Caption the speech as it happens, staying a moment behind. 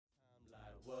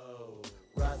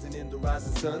Living in the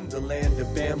rising sun, the land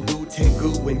of bamboo,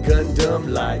 Tengu, and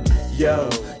Gundam. Like, yo,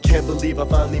 can't believe I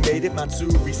finally made it.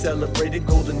 Matsuri celebrated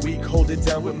Golden Week, hold it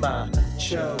down with my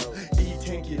cho.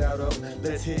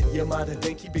 Let's hit Yamada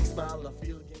Denki, big smile, I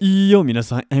feel Yo, 皆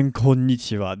さん、and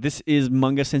konnichiwa. This is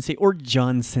Manga Sensei or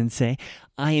John Sensei.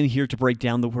 I am here to break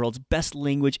down the world's best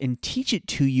language and teach it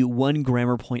to you one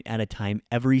grammar point at a time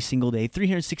every single day,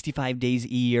 365 days a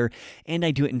year, and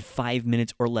I do it in 5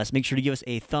 minutes or less. Make sure to give us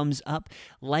a thumbs up,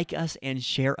 like us, and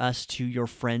share us to your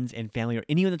friends and family or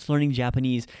anyone that's learning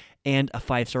Japanese, and a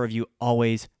 5-star review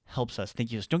always helps us.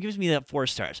 Thank you. Just don't give me that 4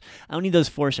 stars. I don't need those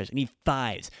 4 stars. I need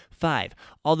 5s. 5.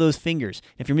 All those fingers.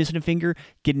 If you're missing a finger,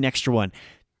 get an extra one.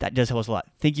 That does help us a lot.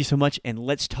 Thank you so much, and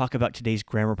let's talk about today's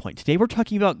grammar point. Today we're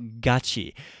talking about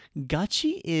gachi.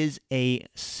 Gachi is a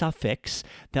suffix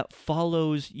that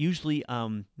follows usually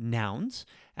nouns,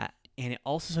 and it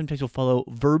also sometimes will follow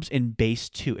verbs in base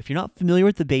too. If you're not familiar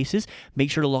with the bases, make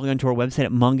sure to log on to our website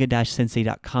at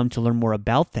manga-sensei.com to learn more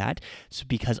about that,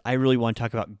 because I really want to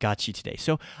talk about gachi today.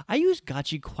 So I use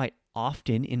gachi quite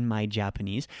often in my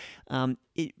Japanese.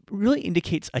 It really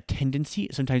indicates a tendency,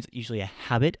 sometimes usually a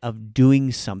habit of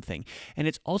doing something. And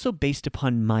it's also based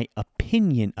upon my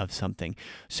opinion of something.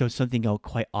 So something I'll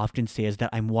quite often say is that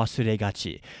I'm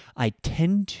wasuregachi.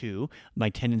 My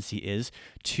tendency is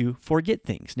to forget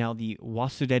things. Now the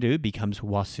wasureru becomes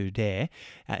wasure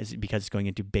because it's going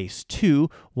into base 2,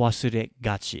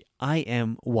 wasuregachi. I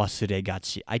am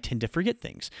wasuregachi. I tend to forget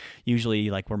things. Usually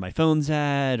like where my phone's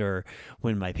at, or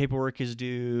when my paperwork is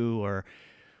due, or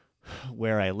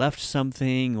where I left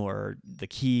something, or the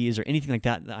keys, or anything like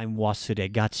that. I'm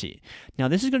wasuregachi. Now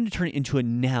this is going to turn into a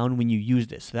noun when you use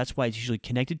this. So that's why it's usually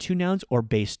connected to nouns or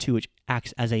base 2, which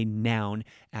acts as a noun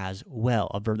as well,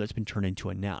 a verb that's been turned into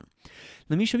a noun.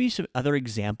 Let me show you some other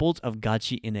examples of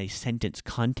gachi in a sentence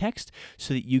context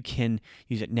so that you can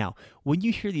use it. Now, when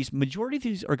you hear these, majority of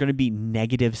these are going to be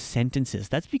negative sentences.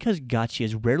 That's because gachi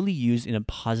is rarely used in a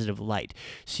positive light.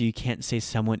 So you can't say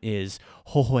someone is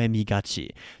hohoemi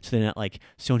gachi. So they're not like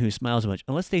someone who smiles much,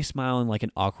 unless they smile in like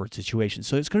an awkward situation.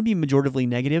 So it's going to be majoritively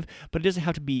negative, but it doesn't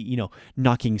have to be,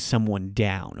 knocking someone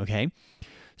down, okay?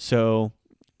 So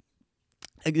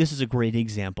this is a great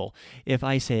example. If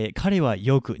I say, 彼は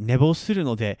よく寝坊する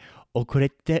ので遅れ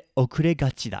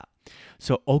がちだ.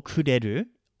 So 遅れる,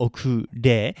 遅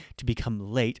れ to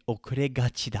become late, 遅れが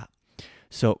ちだ.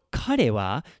 So 彼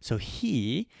は, so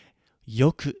he,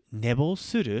 よく寝坊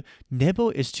する. 寝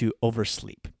坊 is to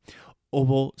oversleep.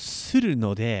 する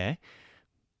ので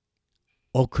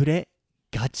遅れ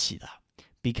がちだ.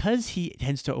 Because he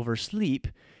tends to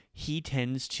oversleep, he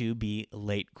tends to be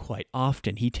late quite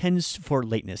often. He tends for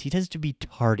lateness. He tends to be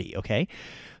tardy, okay?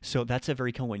 So that's a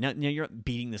very common way. Now you're not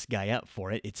beating this guy up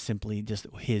for it. It's simply just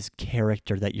his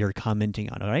character that you're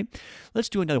commenting on, all right? Let's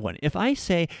do another one. If I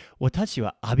say, 私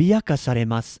は脅かされ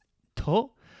ます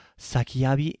と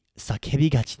叫び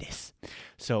がちです。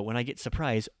So when I get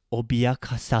surprised, 脅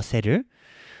かさせる.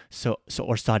 So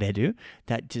or sareru,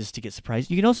 that just to get surprised.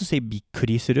 You can also say びっく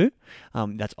りする.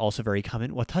 That's also very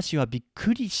common. 私はびっ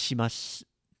くりします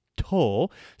と.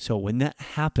 So when that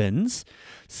happens,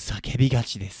 叫びが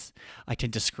ちです. I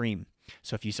tend to scream.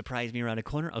 So if you surprise me around a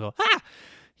corner, I'll go, ah!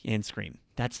 And scream.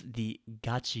 That's the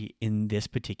gachi in this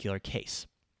particular case.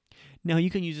 Now,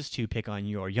 you can use this to pick on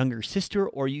your younger sister,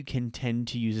 or you can tend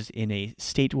to use this in a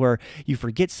state where you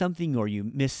forget something or you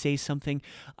missay something.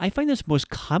 I find this most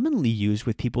commonly used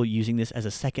with people using this as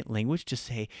a second language to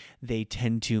say they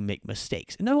tend to make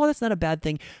mistakes. And while that's not a bad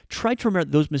thing, try to remember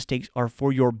those mistakes are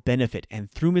for your benefit, and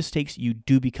through mistakes, you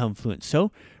do become fluent.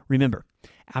 So remember,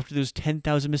 after those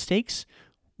 10,000 mistakes,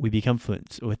 we become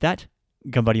fluent. So with that,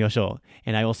 頑張りましょう.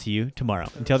 And I will see you tomorrow.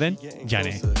 Until then, じゃあ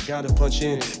ね. Gotta punch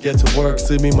in, get to work,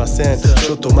 すみません。ち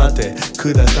ょっと待って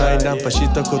ください。ナンパ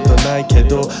したことないけ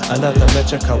ど、あなため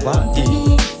ちゃ可愛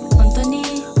い。本当に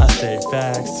I say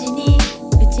facts.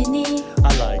 うちに